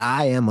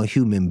I am a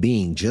human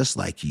being just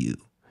like you.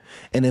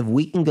 And if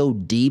we can go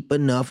deep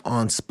enough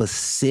on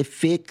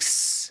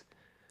specifics,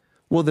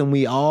 well, then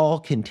we all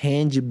can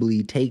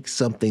tangibly take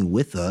something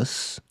with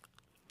us.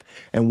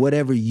 And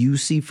whatever you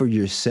see for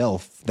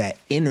yourself, that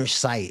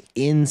insight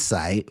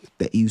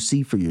that you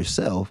see for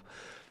yourself,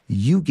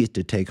 you get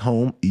to take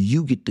home,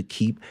 you get to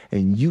keep,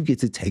 and you get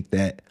to take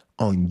that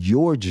on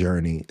your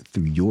journey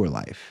through your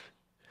life.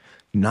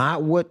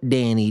 Not what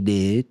Danny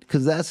did,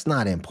 because that's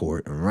not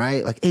important,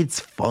 right? Like,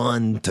 it's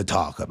fun to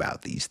talk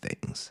about these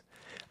things.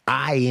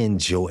 I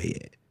enjoy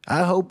it.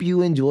 I hope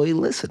you enjoy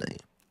listening.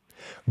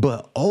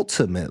 But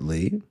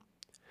ultimately,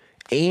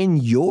 in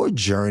your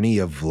journey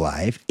of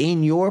life,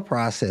 in your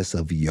process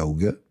of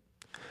yoga,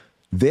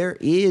 there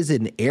is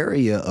an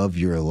area of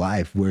your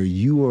life where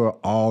you are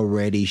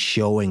already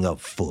showing up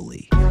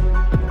fully.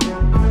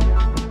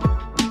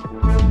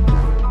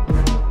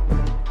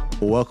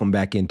 Welcome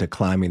back into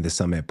Climbing the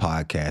Summit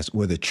podcast,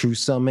 where the true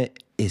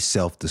summit is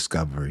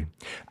self-discovery.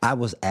 I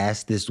was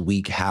asked this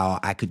week how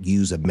I could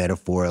use a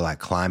metaphor like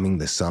climbing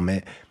the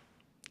summit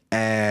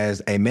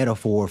as a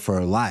metaphor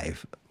for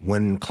life.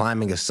 When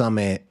climbing a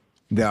summit,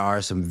 there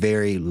are some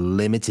very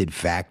limited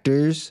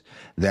factors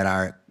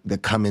that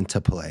come into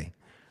play.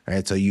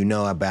 Right? So you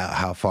know about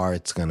how far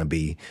it's going to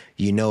be.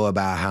 You know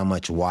about how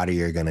much water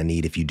you're going to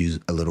need if you do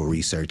a little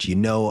research. You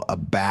know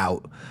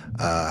about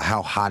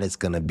how hot it's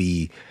going to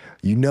be.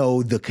 You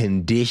know the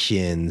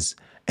conditions,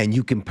 and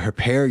you can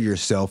prepare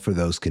yourself for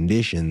those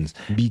conditions.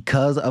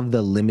 Because of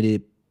the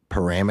limited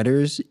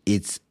parameters,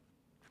 it's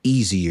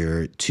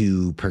easier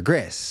to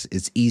progress.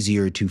 It's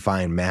easier to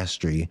find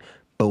mastery.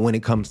 But when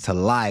it comes to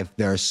life,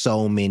 there are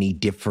so many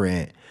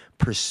different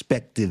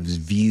perspectives,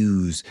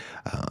 views,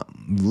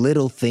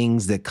 little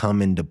things that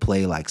come into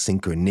play like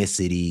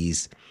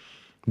synchronicities,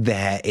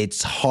 that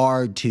it's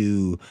hard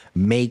to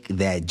make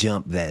that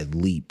jump, that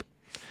leap.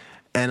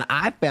 And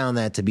I found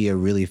that to be a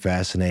really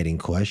fascinating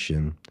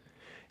question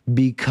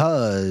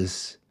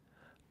because,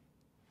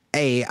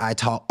 I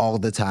talk all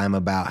the time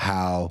about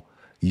how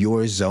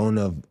your zone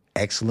of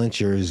excellence,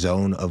 your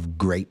zone of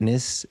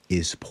greatness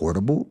is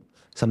portable.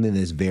 Something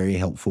that's very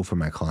helpful for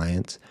my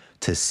clients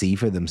to see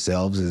for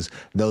themselves is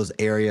those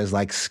areas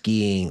like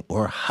skiing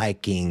or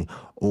hiking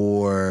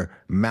or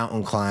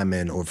mountain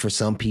climbing, or for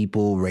some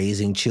people,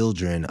 raising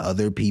children.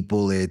 Other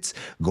people, it's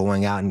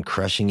going out and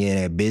crushing it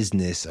at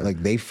business.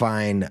 Like, they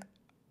find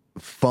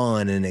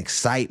fun and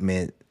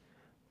excitement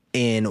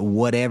in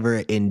whatever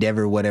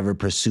endeavor, whatever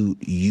pursuit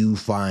you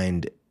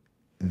find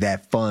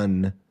that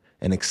fun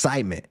and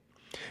excitement.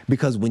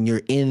 Because when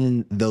you're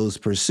in those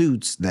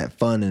pursuits, that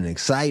fun and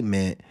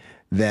excitement,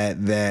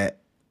 that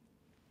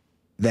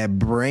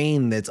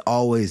brain that's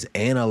always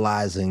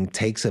analyzing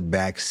takes a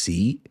back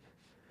seat,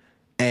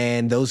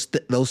 and those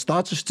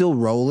thoughts are still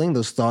rolling,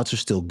 those thoughts are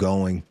still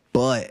going,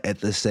 but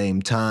at the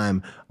same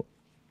time,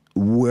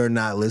 we're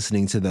not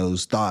listening to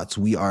those thoughts.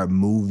 We are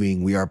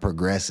moving, we are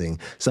progressing.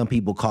 Some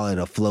people call it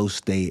a flow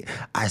state.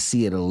 I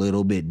see it a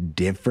little bit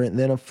different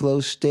than a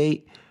flow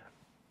state,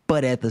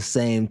 but at the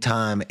same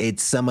time,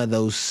 it's some of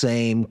those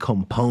same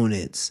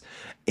components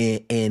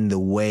in the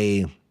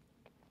way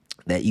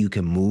that you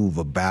can move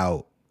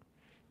about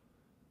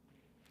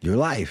your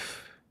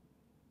life.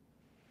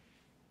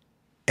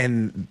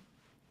 And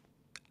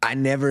I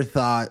never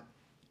thought,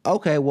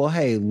 okay, well,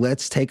 hey,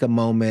 let's take a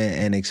moment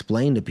and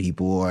explain to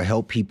people or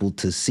help people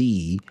to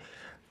see,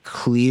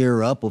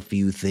 clear up a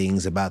few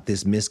things about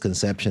this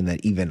misconception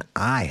that even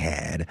I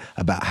had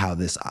about how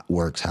this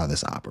works, how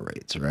this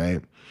operates,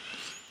 right?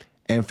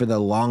 And for the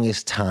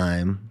longest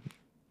time,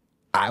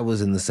 I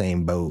was in the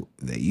same boat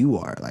that you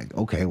are. Like,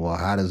 okay, well,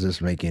 how does this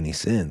make any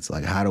sense?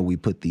 Like, how do we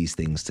put these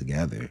things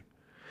together?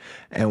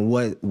 And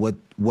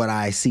what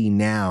I see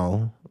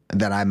now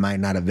that I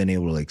might not have been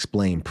able to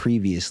explain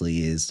previously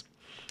is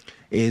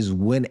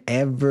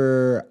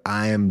whenever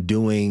I am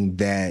doing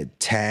that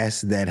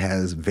task that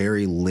has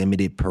very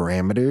limited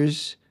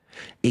parameters,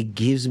 it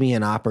gives me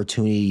an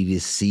opportunity to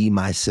see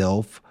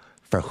myself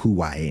for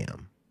who I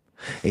am.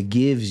 It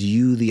gives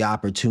you the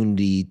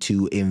opportunity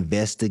to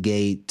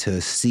investigate,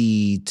 to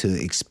see, to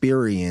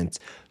experience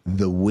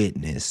the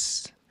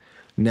witness.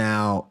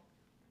 Now,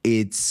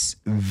 it's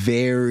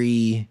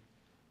very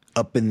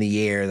up in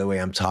the air the way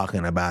I'm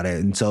talking about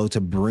it. And so to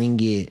bring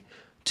it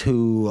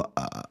to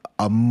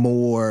a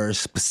more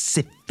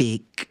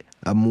specific,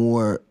 a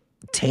more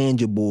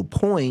tangible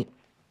point,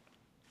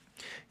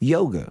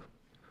 yoga,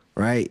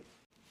 right?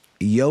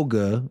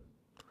 Yoga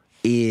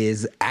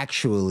is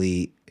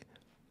actually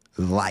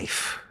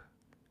life.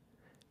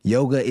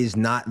 Yoga is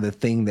not the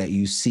thing that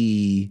you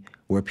see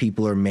where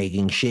people are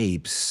making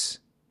shapes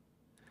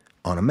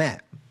on a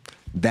mat.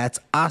 That's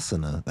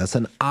asana. That's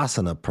an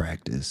asana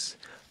practice.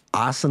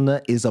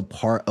 Asana is a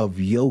part of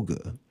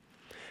yoga.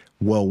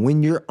 Well,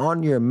 when you're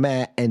on your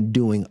mat and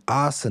doing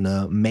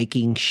asana,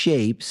 making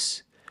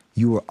shapes,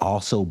 you are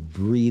also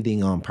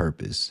breathing on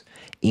purpose.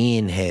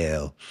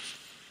 Inhale,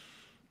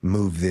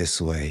 move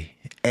this way.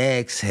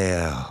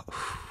 Exhale,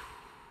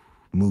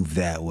 move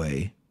that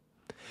way.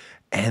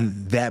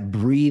 And that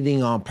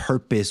breathing on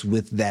purpose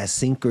with that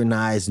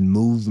synchronized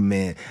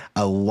movement,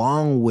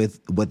 along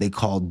with what they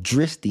call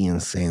drishti in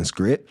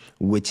Sanskrit,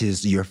 which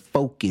is your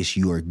focus,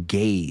 your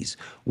gaze,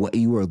 what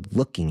you are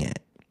looking at,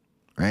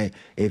 right?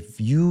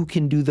 If you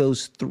can do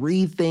those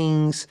three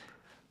things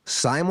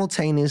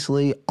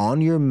simultaneously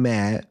on your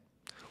mat,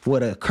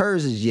 what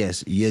occurs is,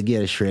 yes, you'll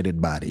get a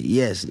shredded body.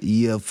 Yes,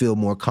 you'll feel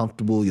more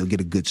comfortable. You'll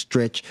get a good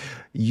stretch.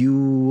 You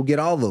will get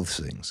all those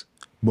things.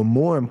 But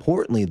more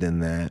importantly than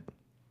that,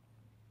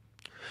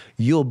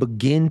 you'll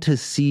begin to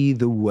see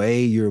the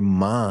way your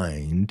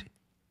mind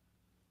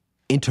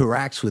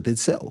interacts with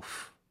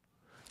itself.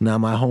 Now,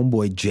 my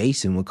homeboy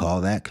Jason would call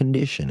that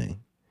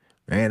conditioning.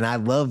 And I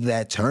love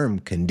that term,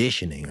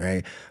 conditioning,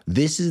 right?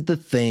 This is the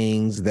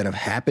things that have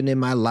happened in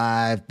my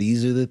life.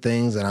 These are the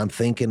things that I'm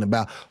thinking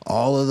about.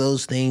 All of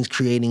those things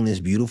creating this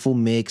beautiful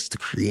mix to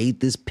create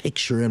this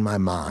picture in my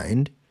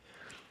mind.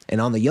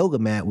 And on the yoga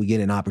mat, we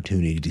get an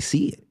opportunity to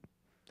see it.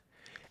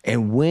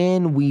 And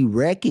when we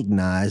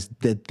recognize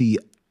that the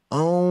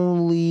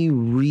only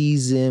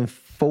reason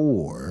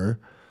for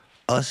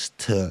us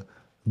to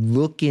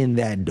look in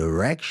that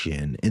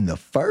direction in the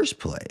first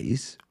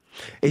place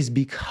is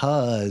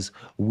because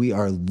we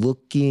are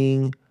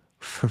looking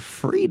for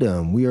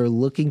freedom. We are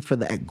looking for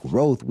that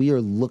growth. We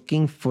are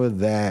looking for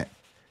that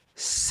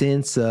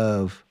sense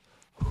of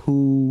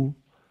who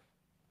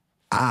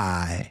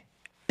I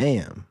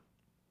am.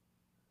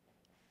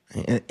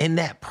 And in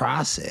that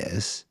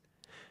process,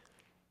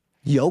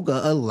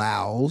 yoga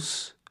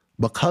allows,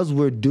 because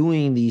we're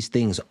doing these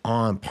things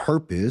on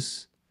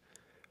purpose,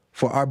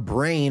 for our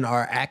brain,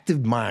 our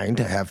active mind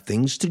to have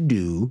things to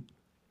do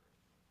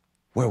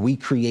where we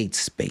create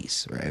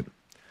space, right?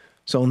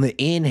 So on the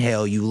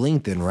inhale, you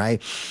lengthen,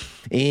 right?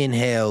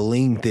 Inhale,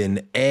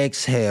 lengthen,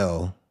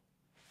 exhale.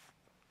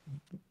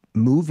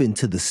 Move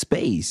into the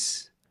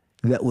space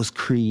that was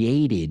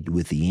created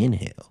with the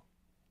inhale,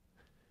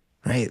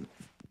 right?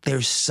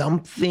 There's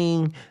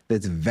something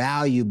that's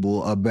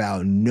valuable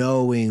about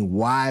knowing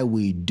why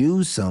we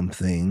do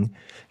something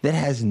that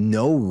has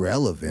no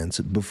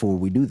relevance before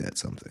we do that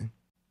something.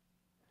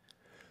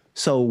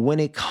 So when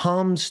it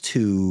comes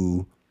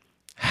to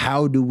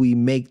how do we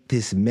make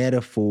this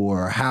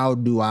metaphor? How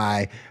do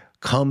I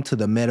come to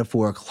the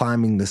metaphor of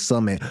climbing the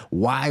summit?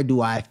 Why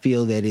do I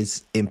feel that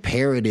it's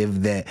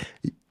imperative that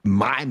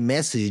my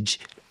message,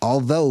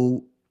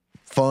 although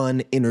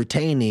fun,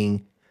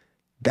 entertaining,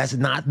 that's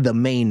not the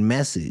main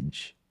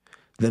message.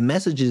 The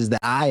message is that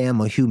I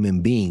am a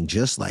human being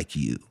just like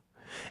you.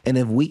 And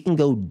if we can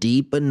go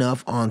deep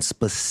enough on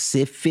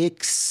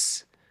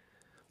specifics,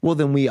 well,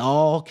 then we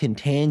all can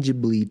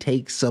tangibly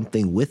take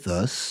something with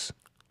us.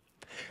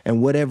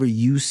 And whatever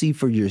you see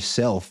for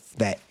yourself,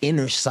 that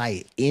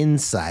insight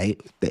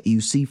that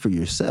you see for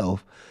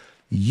yourself,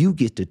 you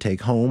get to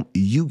take home,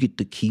 you get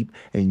to keep,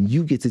 and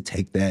you get to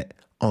take that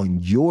on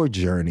your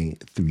journey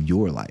through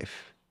your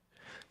life.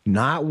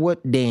 Not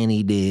what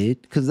Danny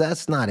did, because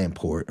that's not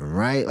important,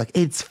 right? Like,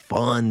 it's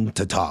fun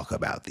to talk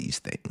about these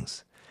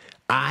things.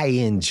 I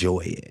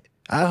enjoy it.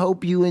 I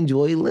hope you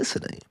enjoy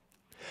listening.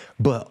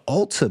 But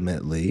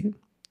ultimately,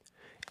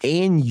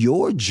 in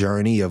your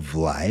journey of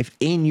life,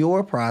 in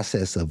your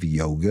process of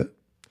yoga,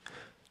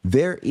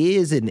 there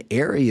is an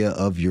area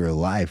of your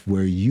life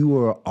where you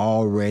are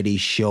already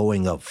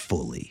showing up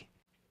fully.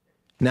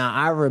 Now,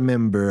 I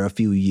remember a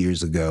few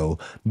years ago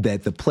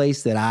that the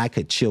place that I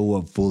could show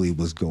up fully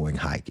was going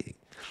hiking.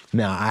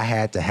 Now, I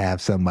had to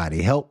have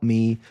somebody help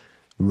me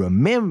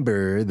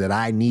remember that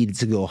I needed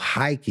to go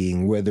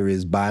hiking, whether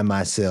it's by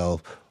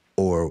myself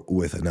or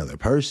with another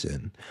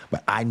person,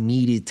 but I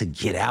needed to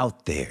get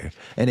out there.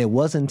 And it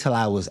wasn't until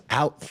I was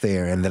out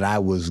there and that I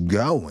was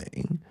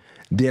going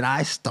did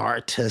I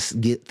start to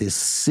get this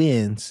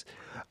sense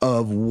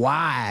of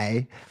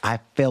why I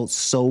felt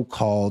so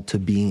called to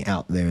being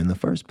out there in the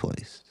first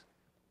place.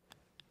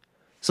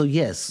 So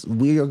yes,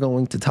 we are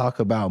going to talk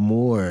about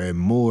more and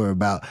more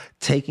about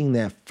taking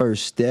that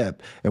first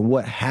step and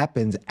what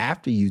happens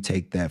after you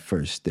take that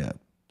first step.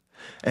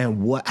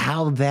 And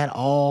how that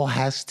all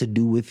has to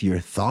do with your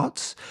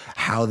thoughts,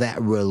 how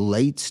that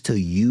relates to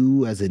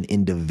you as an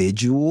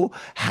individual,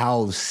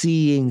 how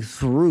seeing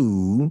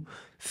through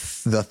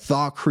the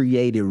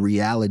thought-created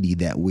reality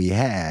that we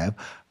have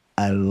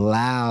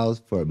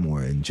allows for a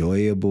more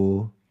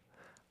enjoyable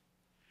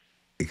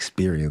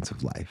experience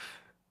of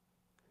life.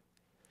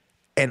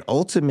 And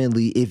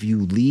ultimately, if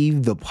you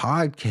leave the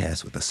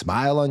podcast with a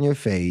smile on your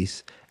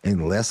face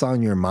and less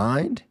on your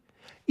mind,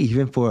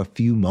 even for a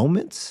few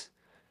moments,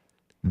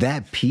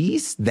 that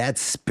peace, that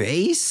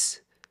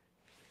space,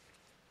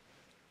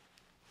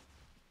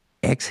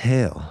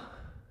 exhale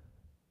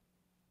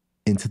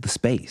into the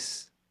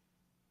space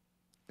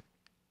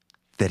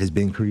that has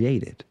been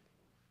created.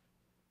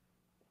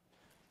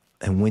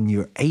 And when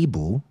you're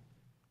able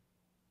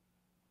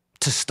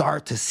to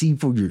start to see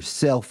for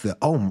yourself that,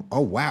 oh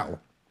wow,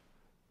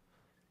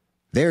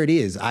 there it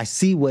is. I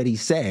see what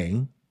he's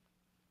saying.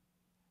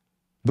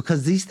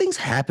 Because these things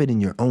happen in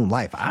your own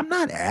life. I'm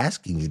not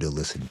asking you to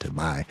listen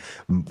to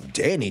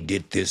Danny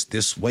did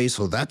this way,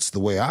 so that's the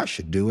way I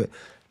should do it.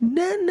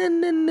 No, no,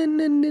 no, no,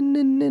 no, no,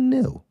 no, no,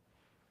 no.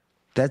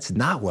 That's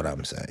not what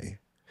I'm saying.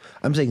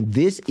 I'm saying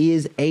this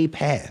is a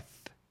path.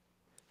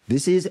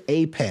 This is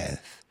a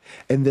path.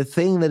 And the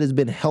thing that has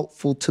been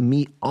helpful to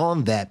me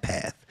on that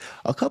path,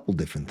 a couple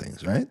different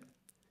things, right?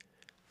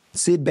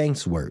 Sid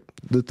Banks' work,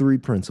 The Three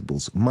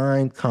Principles,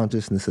 mind,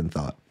 consciousness, and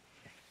thought.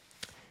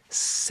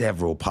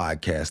 Several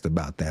podcasts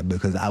about that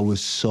because I was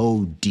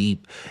so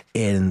deep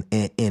in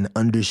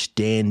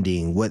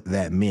understanding what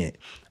that meant.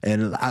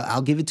 And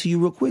I'll give it to you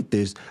real quick.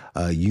 There's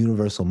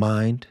universal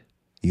mind,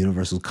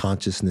 universal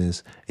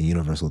consciousness, and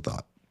universal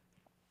thought.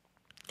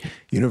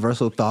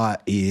 Universal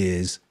thought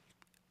is,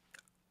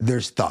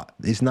 there's thought.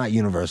 It's not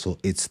universal,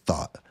 it's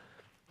thought.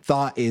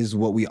 Thought is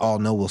what we all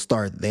know will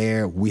start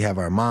there. We have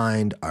our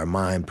mind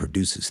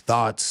produces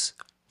thoughts.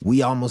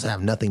 We almost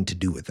have nothing to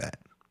do with that.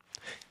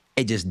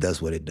 It just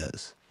does what it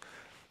does.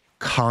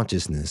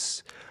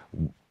 Consciousness,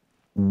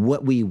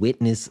 what we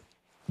witness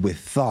with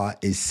thought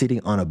is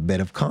sitting on a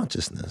bed of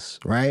consciousness,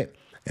 right?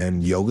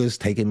 And yoga's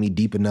taken me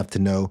deep enough to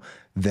know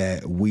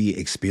that we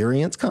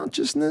experience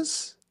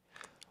consciousness.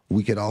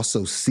 We could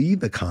also see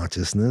the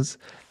consciousness,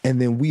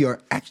 and then we are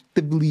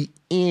actively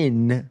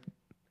in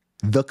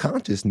the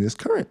consciousness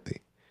currently,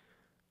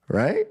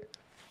 right?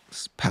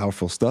 It's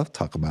powerful stuff.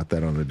 Talk about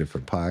that on a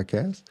different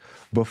podcast.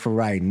 But for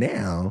right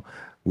now,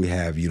 we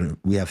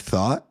have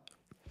thought.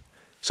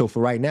 So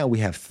for right now, we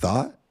have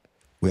thought,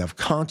 we have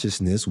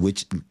consciousness,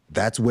 which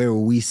that's where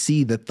we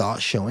see the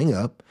thought showing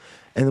up.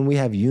 And then we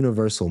have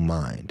universal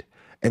mind.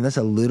 And that's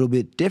a little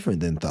bit different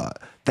than thought.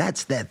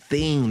 That's that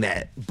thing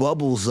that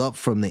bubbles up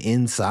from the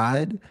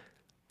inside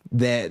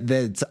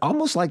that's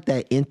almost like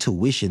that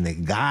intuition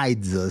that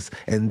guides us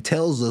and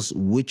tells us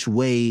which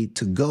way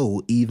to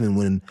go, even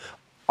when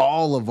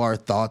all of our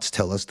thoughts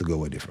tell us to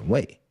go a different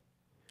way,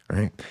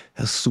 right?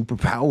 That's super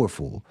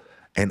powerful.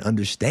 And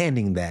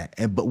understanding that.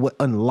 But what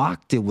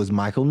unlocked it was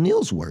Michael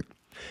Neill's work.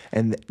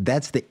 And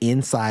that's the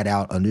inside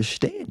out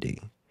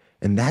understanding.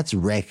 And that's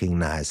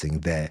recognizing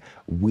that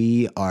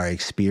we are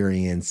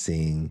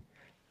experiencing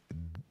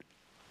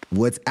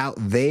what's out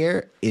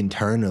there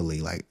internally,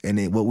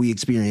 what we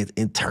experience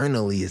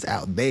internally is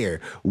out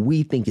there.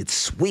 We think it's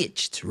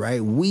switched,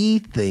 right? We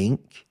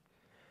think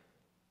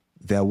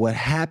that what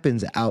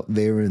happens out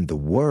there in the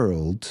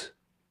world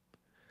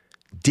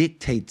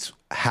dictates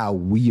how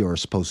we are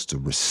supposed to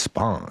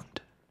respond.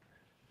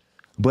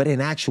 But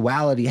in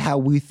actuality, how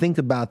we think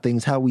about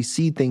things, how we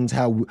see things,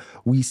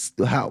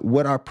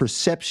 what our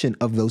perception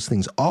of those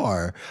things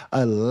are,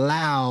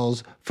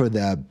 allows for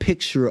the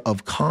picture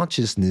of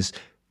consciousness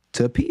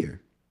to appear.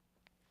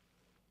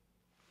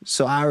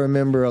 So I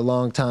remember a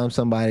long time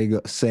somebody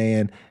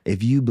saying,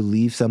 if you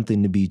believe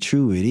something to be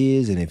true, it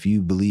is. And if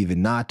you believe it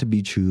not to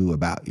be true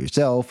about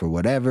yourself or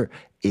whatever,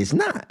 it's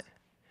not.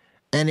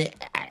 And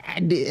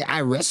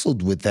I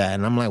wrestled with that.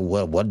 And I'm like,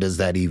 well, what does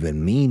that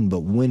even mean? But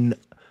when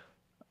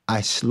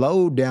I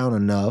slowed down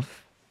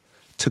enough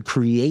to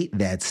create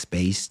that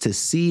space, to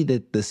see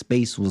that the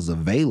space was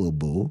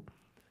available,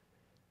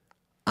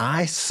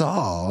 I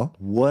saw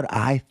what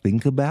I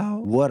think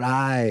about, what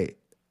I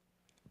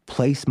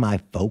place my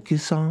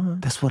focus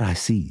on. That's what I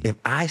see. If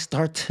I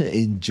start to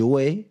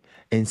enjoy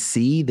and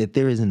see that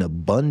there is an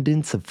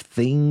abundance of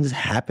things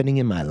happening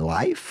in my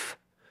life,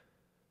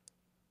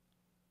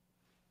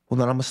 well,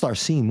 then I'm going to start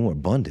seeing more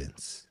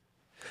abundance.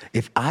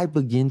 If I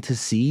begin to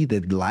see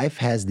that life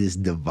has this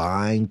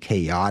divine,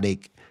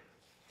 chaotic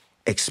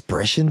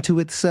expression to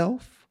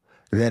itself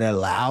that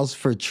allows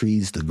for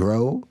trees to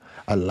grow,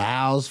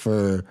 allows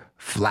for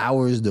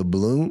flowers to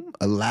bloom,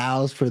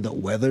 allows for the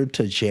weather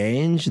to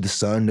change, the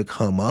sun to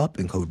come up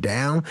and go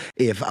down.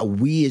 If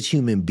we as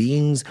human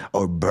beings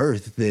are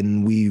birthed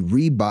and we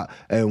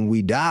and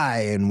we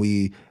die and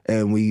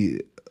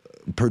we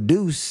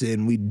produce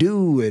and we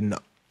do, and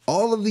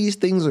all of these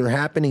things are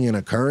happening and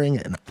occurring,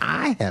 and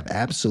I have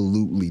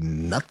absolutely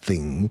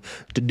nothing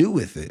to do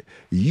with it.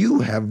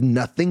 You have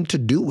nothing to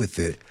do with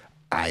it,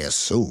 I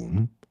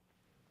assume.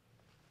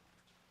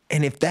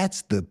 And if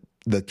that's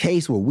the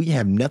case where we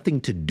have nothing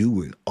to do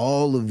with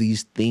all of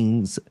these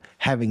things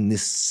having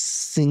this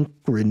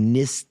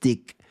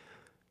synchronistic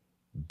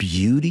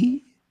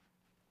beauty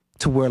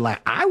to where,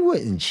 like, I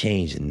wouldn't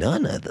change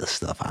none of the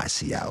stuff I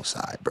see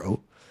outside,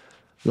 bro.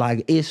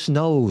 Like, it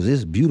snows,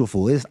 it's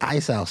beautiful, it's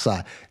ice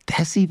outside.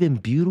 That's even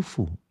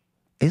beautiful.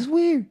 It's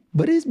weird,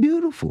 but it's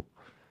beautiful.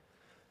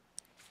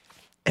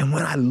 And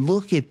when I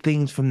look at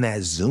things from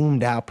that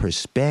zoomed out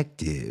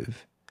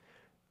perspective,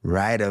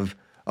 right, of,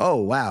 oh,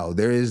 wow,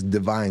 there is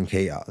divine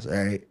chaos,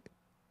 right?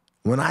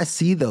 When I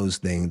see those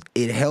things,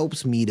 it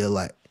helps me to,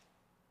 like,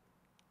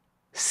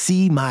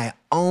 see my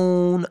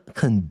own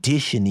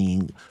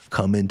conditioning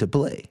come into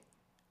play.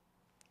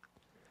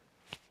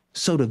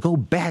 So to go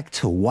back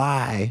to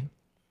why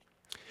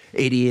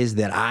it is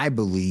that I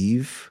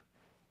believe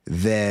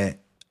that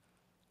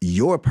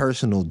your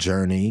personal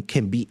journey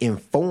can be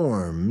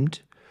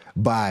informed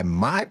by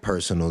my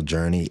personal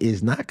journey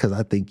is not because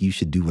I think you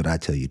should do what I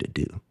tell you to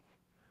do.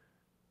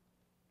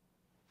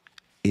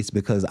 It's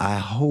because I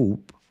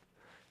hope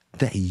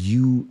that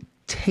you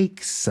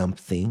take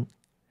something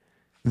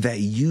that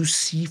you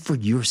see for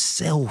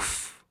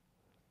yourself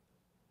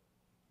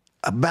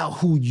about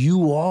who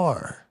you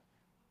are.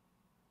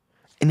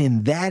 And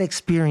in that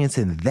experience,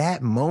 in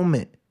that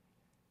moment,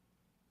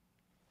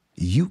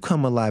 you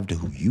come alive to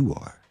who you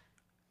are.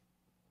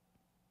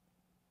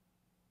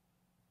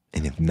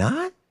 And if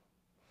not,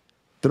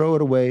 throw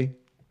it away,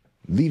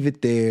 leave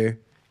it there.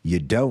 You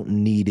don't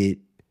need it.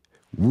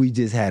 We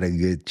just had a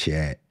good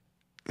chat.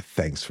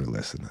 Thanks for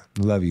listening.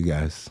 Love you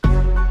guys.